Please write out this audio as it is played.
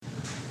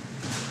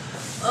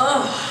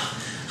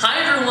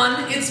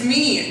everyone, it's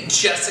me,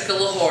 Jessica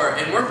Lahore,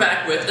 and we're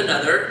back with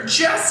another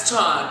Jess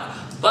Talk.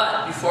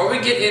 But before we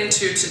get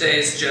into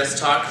today's Jess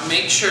Talk,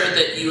 make sure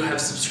that you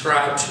have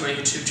subscribed to my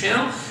YouTube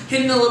channel,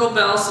 hitting the little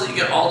bell so that you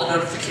get all the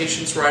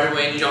notifications right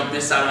away and you don't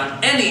miss out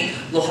on any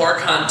Lahore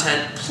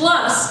content.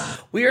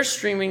 Plus, we are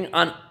streaming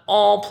on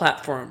all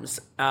platforms,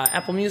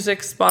 Apple Music,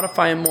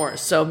 Spotify, and more.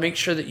 So make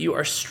sure that you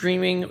are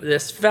streaming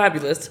this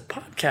fabulous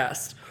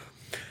podcast.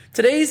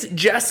 Today's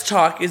Jess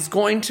Talk is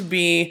going to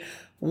be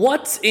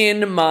what's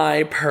in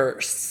my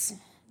purse.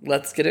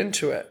 Let's get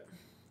into it.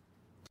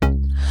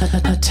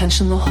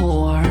 Attention the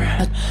whore,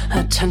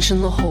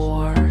 attention the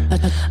whore,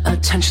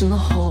 attention the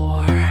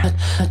whore,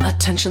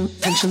 attention.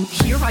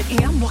 Here I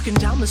am walking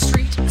down the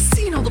street,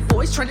 seeing all the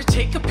boys trying to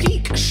take a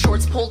peek.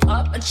 Shorts pulled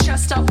up, a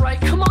chest out right.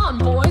 Come on,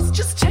 boys,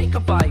 just take a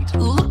bite.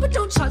 Look but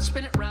don't touch,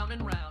 spin it round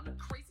and round.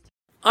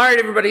 All right,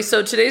 everybody,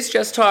 so today's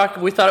Jess Talk,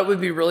 we thought it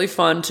would be really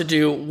fun to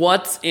do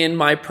what's in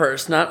my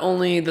purse. Not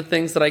only the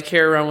things that I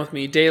carry around with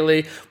me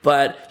daily,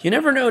 but you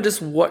never know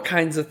just what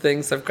kinds of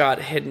things I've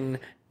got hidden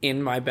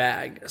in my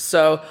bag.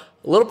 So,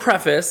 a little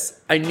preface,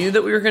 I knew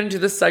that we were going to do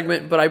this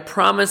segment, but I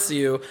promise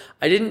you,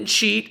 I didn't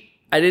cheat.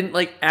 I didn't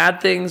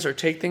add things or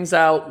take things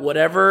out.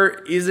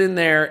 Whatever is in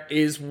there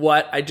is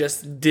what I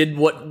just did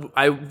what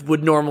I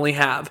would normally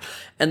have.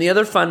 And the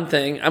other fun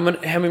thing, I'm going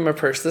to hand me my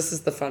purse. This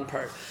is the fun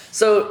part.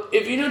 So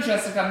if you know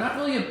Jessica, I'm not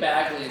really a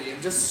bag lady.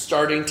 I'm just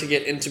starting to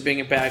get into being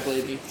a bag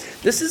lady.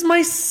 This is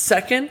my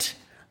third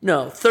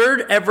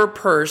ever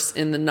purse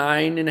in the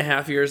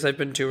 9.5 years I've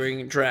been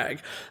doing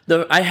drag.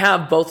 I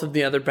have both of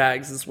the other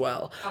bags as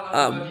well.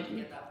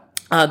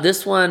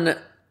 This one,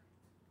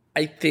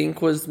 I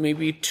think, was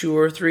maybe 2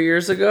 or 3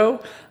 years ago.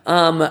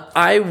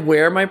 I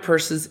wear my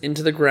purses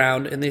into the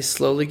ground and they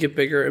slowly get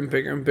bigger and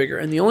bigger and bigger.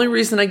 And the only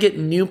reason I get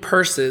new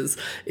purses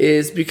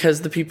is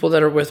because the people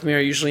that are with me are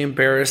usually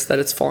embarrassed that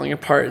it's falling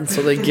apart. And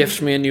so they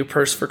gift me a new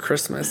purse for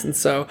Christmas. And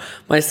so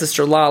my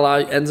sister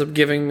Lala ends up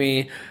giving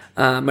me,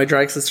 my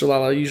drag sister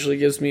Lala usually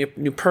gives me a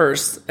new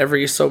purse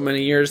every so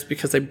many years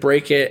because I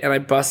break it and I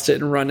bust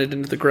it and run it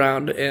into the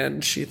ground.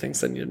 And she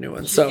thinks I need a new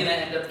one. She's going to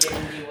end up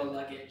giving you a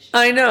luggage.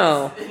 I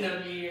know. In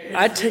a few years.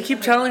 I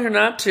keep telling her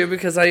not to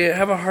because I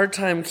have a hard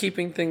time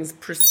keeping things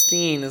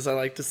pristine, as I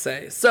like to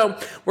say. So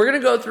we're going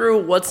to go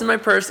through what's in my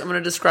purse. I'm going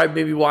to describe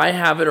maybe why I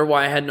have it or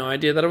why I had no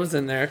idea that it was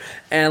in there.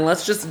 And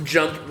let's just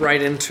jump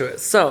right into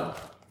it. So,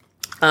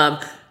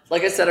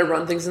 like I said, I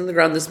run things in the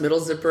ground. This middle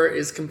zipper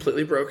is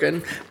completely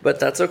broken, but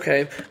that's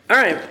okay. All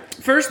right.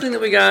 First thing that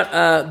we got,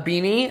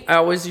 beanie. I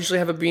always usually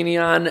have a beanie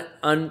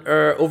on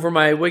or over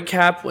my wig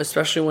cap,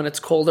 especially when it's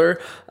colder.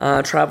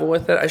 Travel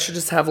with it. I should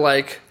just have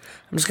I'm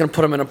just going to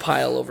put them in a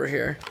pile over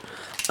here.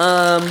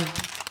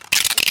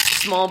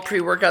 Small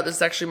pre-workout. This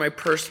is actually my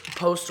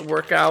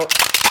post-workout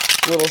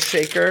little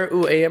shaker.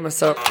 Ooh,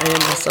 ASMR.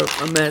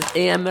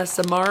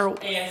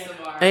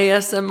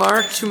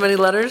 Too many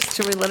letters.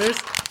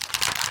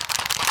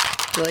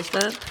 You like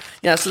that?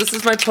 Yeah, so this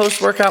is my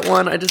post-workout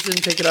one. I just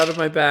didn't take it out of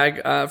my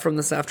bag from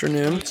this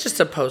afternoon. It's just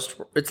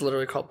it's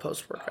literally called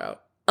post-workout.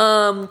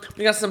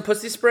 We got some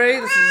pussy spray.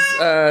 This is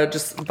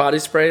just body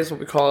spray is what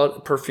we call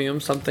it.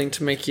 Perfume, something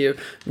to make you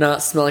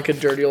not smell like a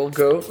dirty old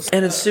goat.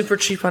 And it's super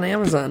cheap on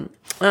Amazon.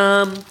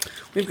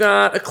 We've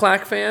got a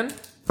clack fan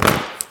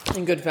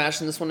in good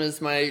fashion. This one is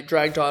my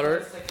drag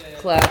daughter,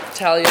 Clack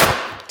Talia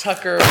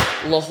Tucker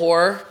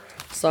Lahore.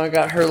 So I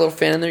got her little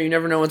fan in there. You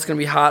never know when it's going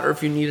to be hot or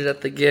if you need it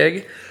at the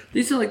gig.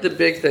 These are the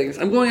big things.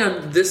 I'm going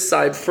on this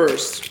side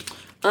first.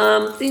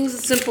 Things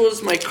as simple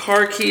as my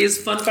car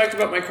keys. Fun fact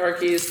about my car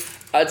keys.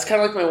 It's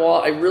kind of like my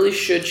wallet. I really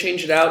should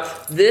change it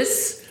out.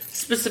 This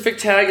specific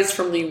tag is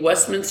from the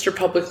Westminster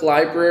Public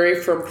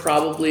Library from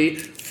probably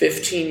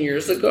 15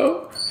 years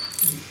ago.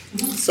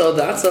 So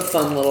that's a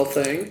fun little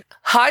thing.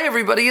 Hi,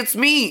 everybody. It's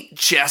me,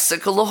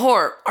 Jessica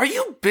Lahore. Are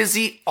you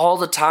busy all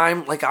the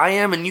time like I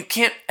am and you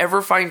can't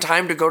ever find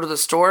time to go to the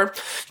store?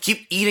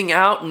 Keep eating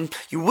out and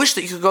you wish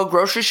that you could go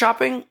grocery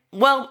shopping?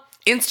 Well,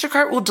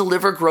 Instacart will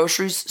deliver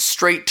groceries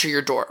straight to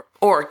your door,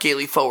 or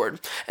gaily forward.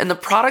 And the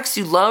products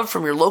you love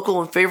from your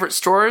local and favorite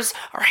stores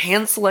are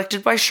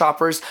hand-selected by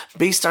shoppers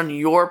based on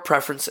your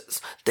preferences.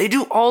 They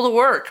do all the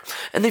work,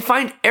 and they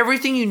find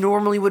everything you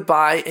normally would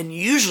buy and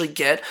usually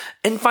get,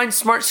 and find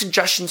smart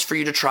suggestions for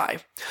you to try.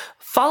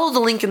 Follow the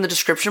link in the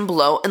description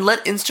below and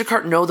let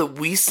Instacart know that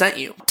we sent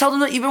you. Tell them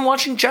that you've been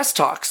watching Jess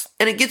Talks,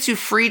 and it gets you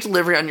free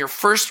delivery on your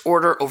first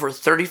order over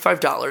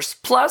 $35.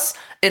 Plus,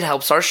 it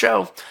helps our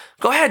show.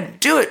 Go ahead,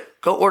 do it.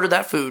 Go order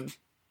that food.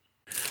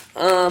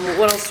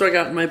 What else do I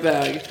got in my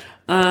bag?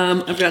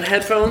 I've got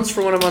headphones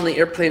for when I'm on the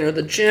airplane or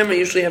the gym. I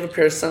usually have a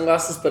pair of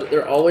sunglasses, but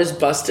they're always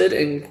busted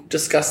and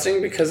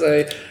disgusting because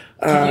I...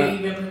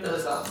 Can you even put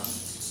those on?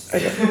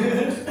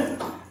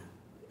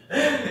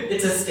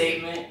 It's a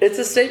statement. It's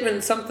a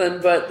statement, something,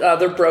 but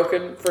they're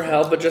broken for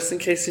hell, but just in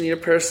case you need a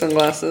pair of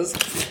sunglasses.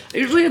 I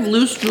usually have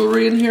loose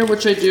jewelry in here,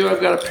 which I do.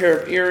 I've got a pair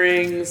of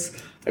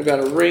earrings. I've got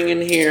a ring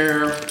in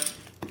here.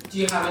 Do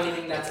you have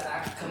anything that's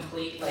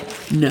complete?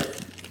 No.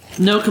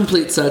 No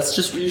complete sets,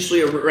 just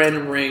usually a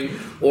random ring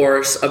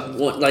or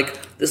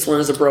This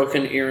one is a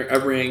broken a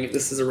ring.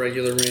 This is a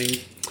regular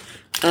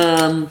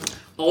ring.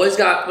 Always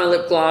got my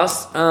lip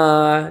gloss.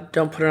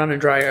 Don't put it on and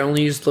dry. I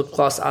only use lip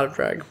gloss out of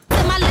drag.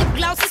 My lip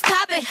gloss is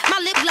popping. My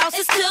lip gloss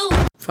is too.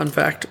 Fun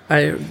fact,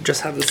 I just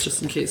have this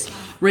just in case.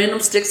 Random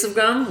sticks of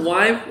gum.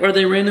 Why are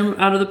they random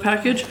out of the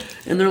package?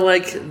 And they're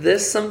like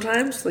this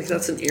sometimes. Like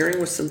that's an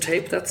earring with some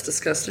tape. That's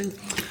disgusting.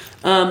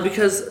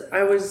 Because I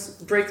always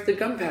break the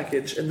gum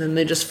package and then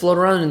they just float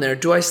around in there.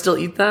 Do I still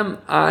eat them?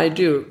 I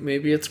do.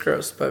 Maybe it's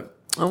gross, but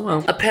oh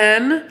well. A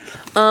pen.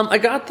 I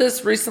got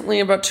this recently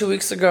about 2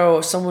 weeks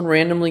ago. Someone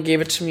randomly gave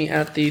it to me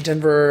at the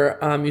Denver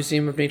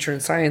Museum of Nature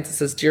and Science. It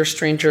says, "Dear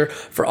stranger,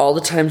 for all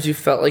the times you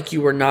felt like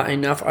you were not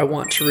enough, I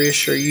want to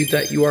reassure you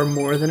that you are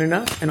more than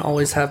enough and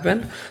always have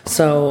been."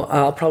 So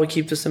I'll probably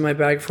keep this in my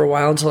bag for a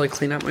while until I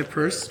clean out my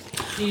purse.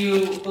 Do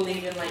you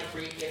believe in like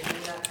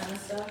re-gifting that kind of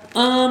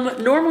stuff?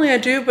 Normally I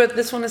do, but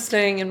this one is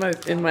staying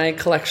in my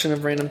collection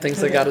of random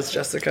things I got as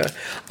Jessica.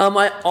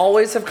 I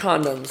always have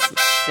condoms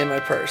in my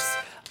purse.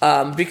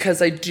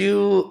 Because I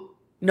do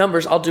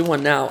numbers, I'll do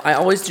one now.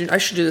 I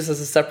should do this as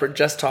a separate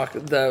Jess talk,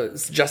 the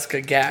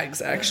Jessica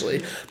gags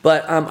actually.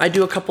 But I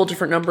do a couple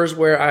different numbers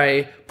where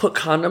I put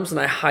condoms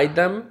and I hide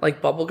them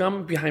like bubble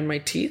gum behind my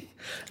teeth.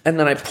 And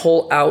then I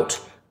pull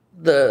out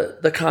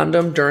the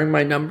condom during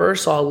my number.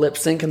 So I'll lip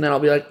sync and then I'll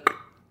be like,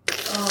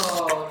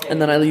 Oh, okay. and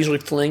then I usually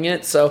fling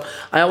it. So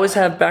I always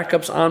have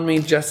backups on me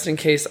just in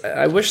case.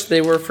 I wish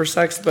they were for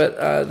sex, but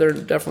they're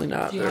definitely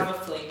not. Do you have a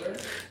flavor?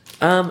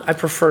 I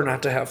prefer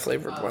not to have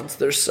flavored ones.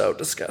 They're so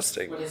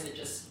disgusting. What is it,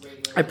 just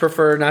regular? I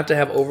prefer not to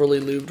have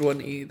overly lubed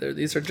one either.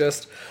 These are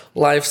just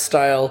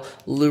lifestyle,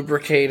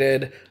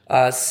 lubricated,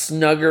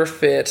 snugger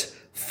fit,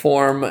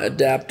 form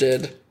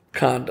adapted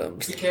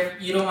condoms. Be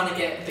careful. You don't want to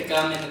get the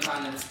gum in the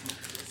condoms.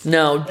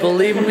 No,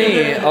 believe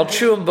me, I'll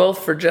chew them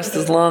both for just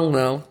as long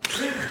though.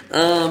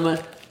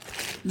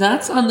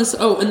 That's on this.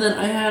 Oh, and then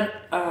I had,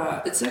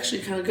 it's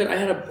actually kind of good. I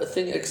had a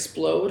thing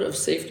explode of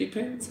safety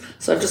pins.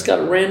 So I've just got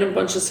a random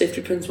bunch of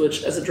safety pins,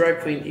 which as a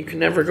drag queen, you can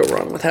never go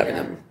wrong with having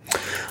them.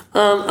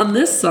 On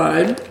this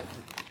side,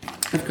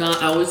 I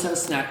always have a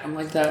snack. I'm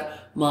like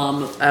that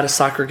mom at a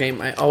soccer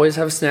game. I always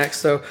have a snack.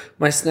 So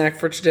my snack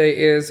for today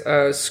is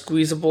a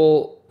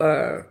squeezable,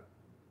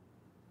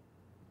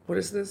 what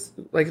is this?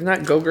 Like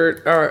not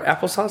Go-Gurt or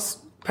applesauce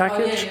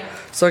package. yeah.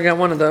 So I got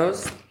one of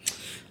those.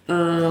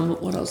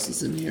 What else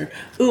is in here?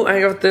 Ooh, I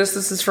got this.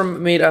 This is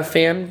a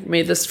fan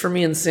made this for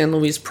me in San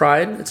Luis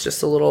Pride. It's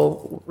just a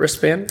little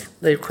wristband.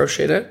 They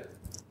crocheted it.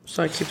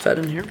 So I keep that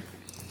in here.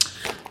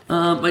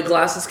 My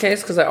glasses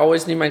case, because I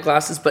always need my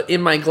glasses. But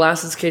in my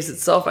glasses case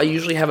itself, I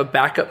usually have a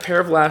backup pair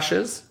of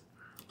lashes.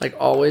 Like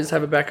always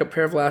have a backup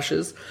pair of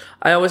lashes.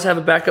 I always have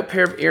a backup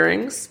pair of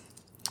earrings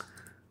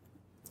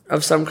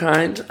of some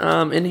kind.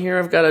 In here,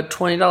 I've got a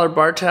 $20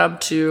 bar tab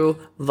to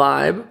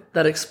Vibe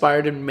that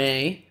expired in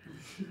May.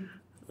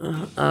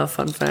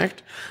 Fun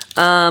fact.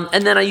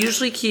 And then I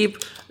usually keep,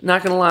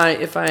 not gonna lie,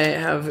 if I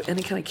have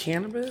any kind of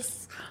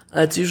cannabis,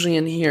 it's usually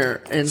in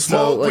here. And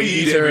so like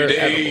these are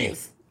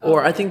edibles.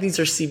 Or I think these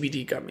are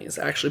CBD gummies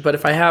actually. But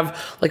if I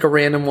have like a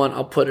random one,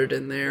 I'll put it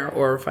in there.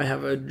 Or if I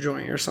have a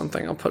joint or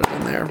something, I'll put it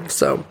in there.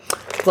 So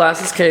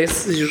glasses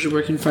case is usually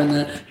where you can find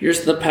that.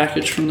 Here's the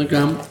package from the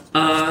gum.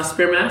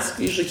 Spare mask.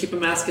 Usually keep a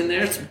mask in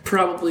there. It's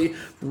probably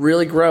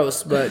really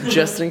gross, but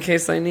just in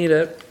case I need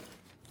it.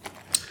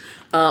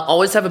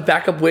 Always have a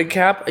backup wig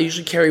cap. I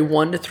usually carry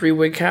 1 to 3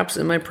 wig caps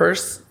in my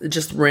purse,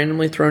 just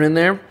randomly thrown in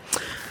there.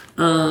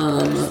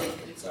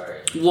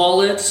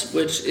 Wallet,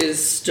 which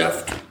is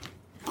stuffed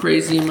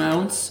crazy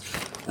amounts.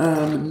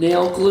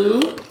 Nail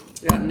glue.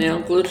 Got nail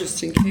glue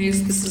just in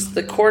case. This is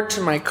the cord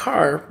to my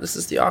car. This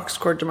is the aux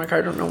cord to my car.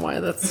 I don't know why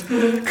that's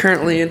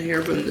currently in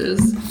here, but it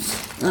is.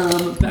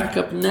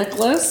 Backup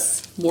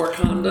necklace. More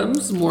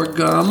condoms. More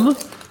gum.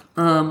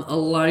 A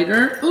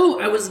lighter. Ooh,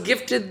 I was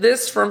gifted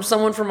this from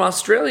someone from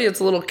Australia. It's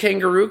a little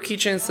kangaroo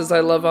keychain. It says,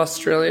 "I love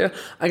Australia."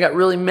 I got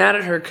really mad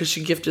at her because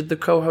she gifted the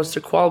co-host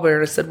a koala bear,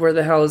 and I said, "Where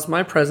the hell is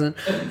my present?"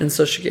 And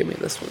so she gave me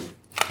this one.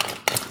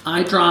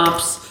 Eye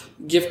drops.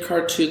 Gift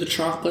card to the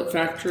chocolate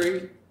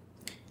factory.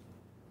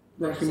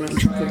 Rocky Mountain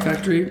Chocolate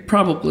Factory.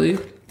 Probably.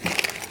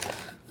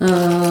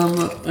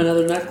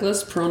 Another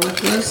necklace. Pearl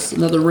necklace.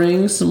 Another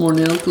ring. Some more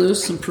nail glue.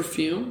 Some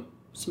perfume.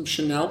 Some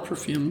Chanel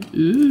perfume.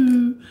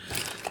 Ooh.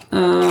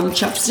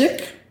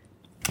 Chapstick.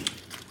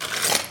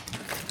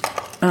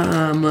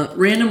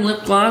 Random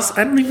lip gloss.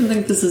 I don't even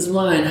think this is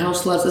mine.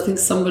 House Loves. I think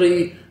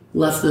somebody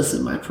left this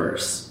in my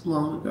purse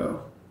long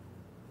ago.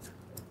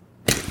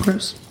 Of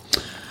course.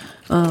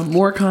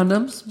 More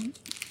condoms.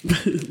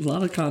 A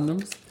lot of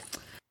condoms.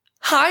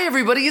 Hi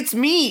everybody, it's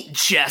me,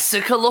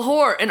 Jessica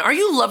Lahore, and are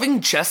you loving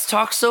Jess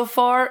Talk so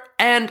far?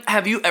 And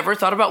have you ever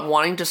thought about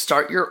wanting to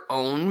start your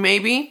own,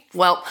 maybe?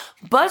 Well,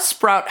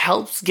 Buzzsprout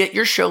helps get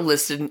your show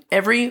listed in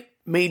every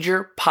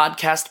major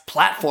podcast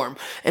platform,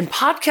 and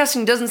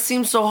podcasting doesn't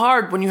seem so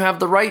hard when you have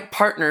the right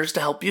partners to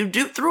help you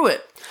do through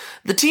it.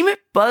 The team at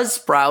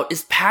Buzzsprout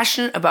is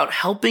passionate about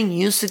helping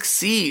you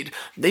succeed.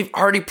 They've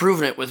already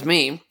proven it with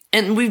me.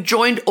 And we've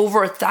joined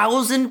over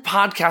 1,000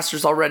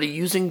 podcasters already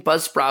using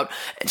Buzzsprout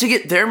to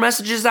get their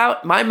messages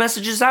out, my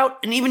messages out,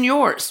 and even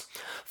yours.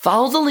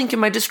 Follow the link in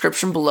my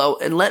description below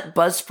and let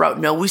Buzzsprout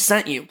know we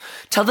sent you.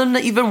 Tell them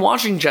that you've been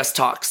watching Jess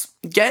Talks.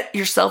 Get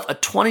yourself a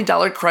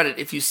 $20 credit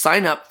if you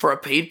sign up for a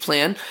paid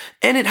plan,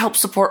 and it helps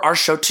support our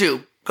show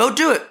too. Go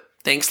do it.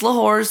 Thanks,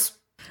 Lahores.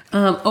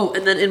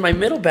 And then in my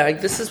middle bag,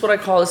 this is what I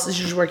call, this is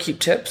usually where I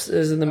keep tips,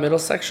 is in the middle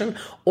section,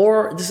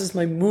 or this is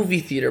my movie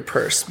theater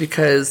purse,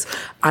 because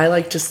I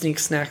like to sneak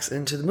snacks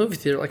into the movie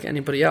theater like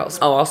anybody else.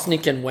 Oh, I'll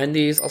sneak in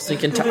Wendy's,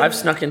 I've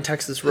snuck in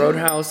Texas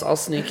Roadhouse, I'll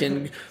sneak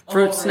in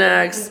fruit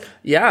snacks.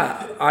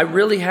 Yeah, I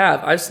really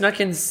have. I've snuck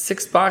in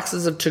 6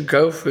 boxes of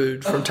to-go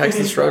food from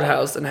Texas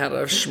Roadhouse and had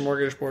a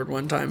smorgasbord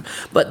one time.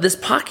 But this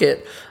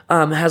pocket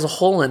has a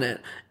hole in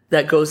it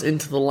that goes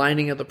into the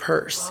lining of the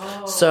purse.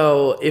 Oh.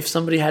 So if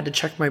somebody had to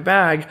check my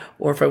bag,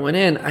 or if I went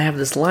in, I have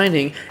this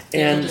lining,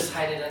 and you just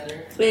hide it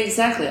under.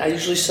 Exactly. I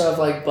usually shove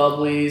like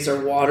bubblies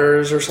or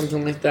waters or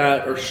something like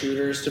that, or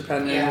shooters,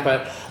 depending. Yeah.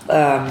 But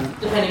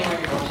depending where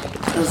you're going.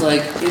 I was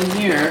like, in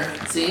here,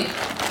 see,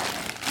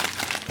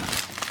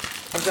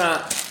 I've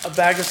got a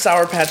bag of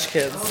Sour Patch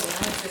Kids. Oh,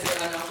 nice. Is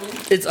it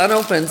unopened? It's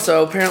unopened,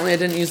 so apparently I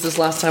didn't use this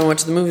last time I went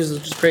to the movies,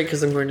 which is great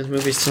because I'm going to the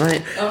movies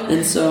tonight. Oh, nice.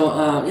 And so,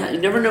 yeah, you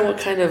never know what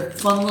kind of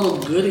fun little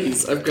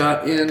goodies I've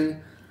got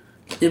in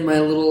my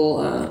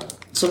little.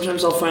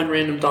 Sometimes I'll find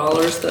random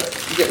dollars that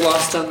get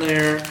lost on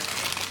there.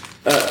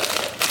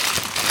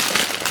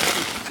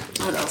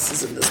 What else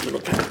is in this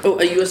little pack? Oh,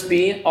 a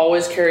USB.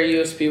 Always carry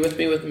a USB with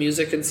me with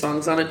music and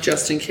songs on it,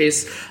 just in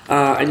case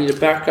I need a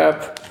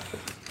backup.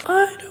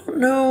 I don't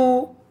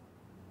know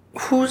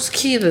whose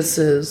key this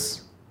is.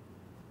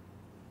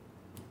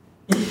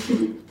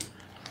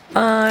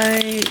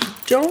 I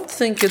don't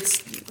think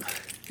it's...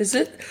 Is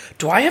it?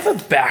 Do I have a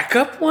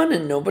backup one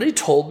and nobody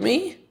told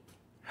me?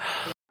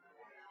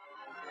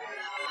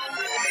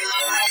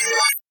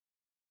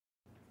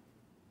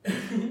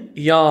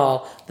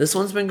 Y'all, this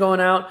one's been going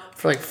out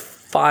for like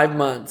 5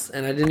 months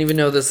and I didn't even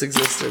know this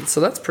existed,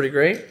 so that's pretty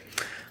great.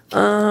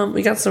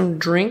 We got some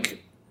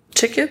drink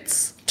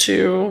tickets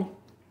to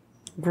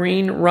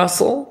Green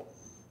Russell.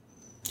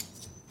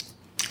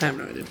 I have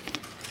no idea.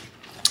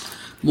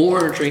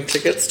 More drink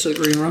tickets to the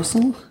Green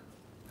Russell.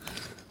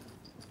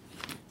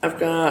 I've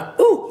got...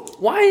 Ooh,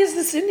 why is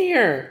this in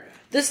here?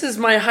 This is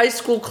my high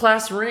school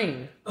class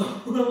ring.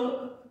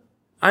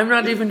 I'm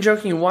not even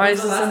joking. Why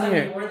is this in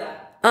here? You wore that?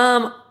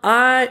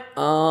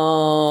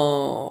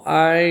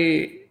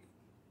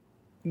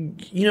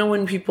 You know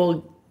when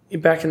people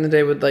back in the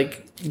day would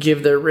like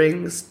give their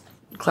rings,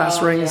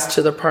 class rings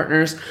to their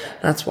partners? Yeah.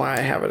 That's why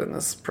I have it in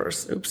this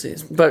purse.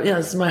 Oopsies. But yeah,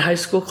 this is my high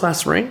school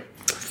class ring.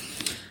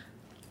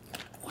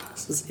 What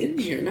else is in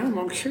here? Now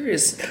I'm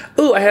curious.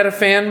 Ooh, I had a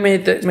fan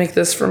make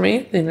this for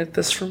me. They knit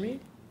this for me.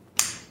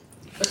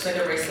 Looks like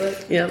a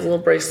bracelet. Yeah, a little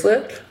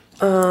bracelet.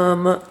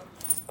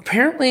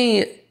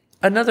 Apparently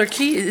another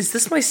key. Is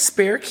this my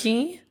spare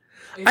key?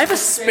 I have a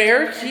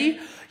spare key.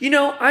 You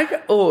know,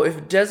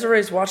 if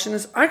Desiree's watching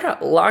this, I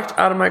got locked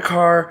out of my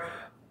car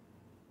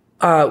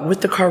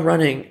with the car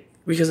running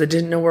because I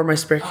didn't know where my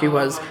spare key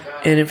was.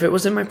 And if it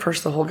was in my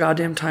purse the whole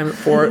goddamn time at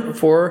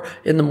 4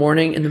 in the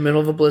morning in the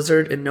middle of a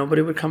blizzard and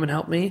nobody would come and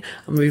help me,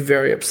 I'm going to be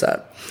very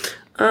upset.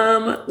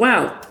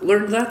 Wow,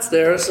 learned that's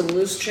there. Some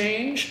loose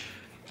change.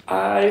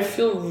 I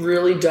feel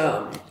really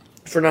dumb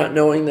for not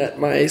knowing that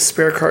my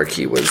spare car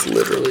key was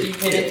literally... You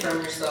hid it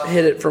from yourself.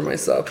 Hid it from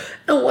myself.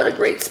 And what a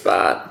great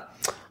spot.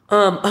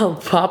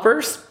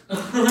 Poppers.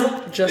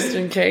 Just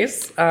in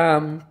case.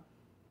 I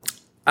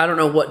don't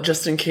know what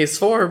just in case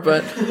for,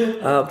 but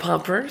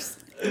poppers.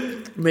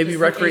 Maybe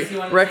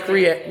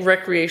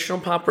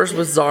recreational poppers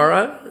with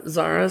Zara.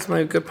 Zara is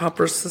my good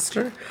popper's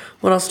sister.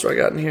 What else do I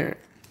got in here?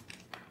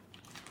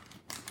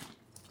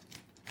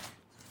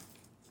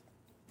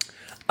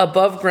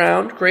 Above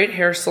Ground, great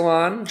hair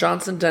salon.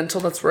 Johnson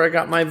Dental, that's where I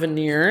got my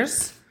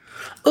veneers.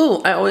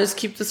 Oh, I always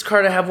keep this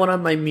card. I have one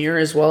on my mirror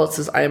as well. It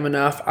says, I am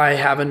enough. I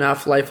have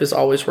enough. Life is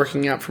always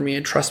working out for me.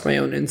 I trust my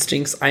own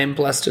instincts. I am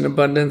blessed in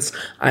abundance.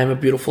 I am a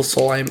beautiful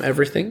soul. I am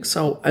everything.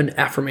 So an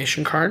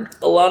affirmation card.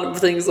 A lot of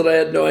things that I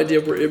had no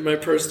idea were in my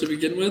purse to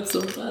begin with. So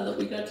I'm glad that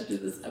we got to do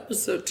this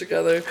episode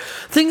together.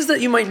 Things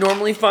that you might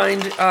normally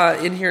find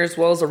in here as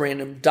well as a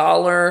random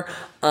dollar.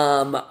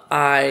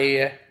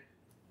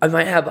 I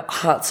might have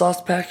hot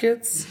sauce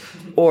packets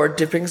or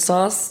dipping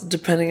sauce,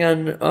 depending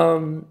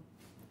on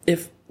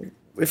if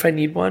I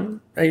need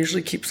one. I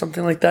usually keep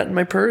something like that in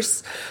my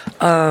purse.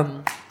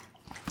 I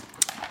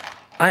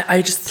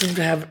just seem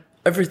to have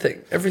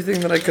everything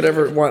that I could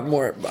ever want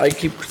more. I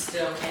keep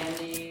stale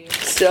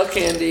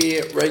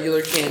candy,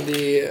 regular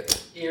candy,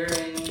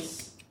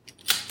 earrings,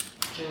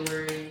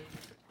 jewelry.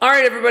 All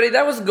right, everybody,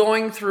 that was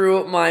going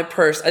through my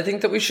purse. I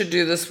think that we should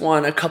do this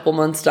one a couple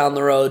months down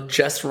the road.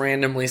 Just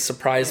randomly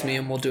surprise me,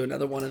 and we'll do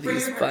another one of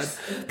these. But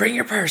bring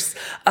your purse.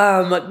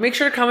 Make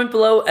sure to comment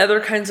below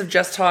other kinds of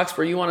Jess talks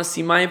where you want to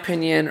see my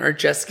opinion or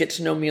just get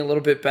to know me a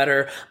little bit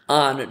better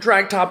on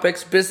drag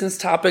topics, business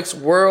topics,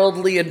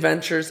 worldly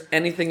adventures,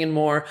 anything and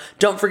more.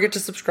 Don't forget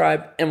to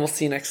subscribe, and we'll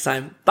see you next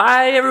time.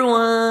 Bye,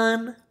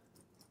 everyone.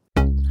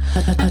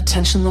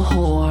 Attention the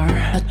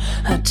whore.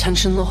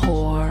 Attention the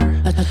whore.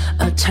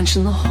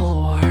 Attention the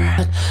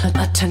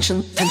whore.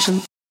 Attention.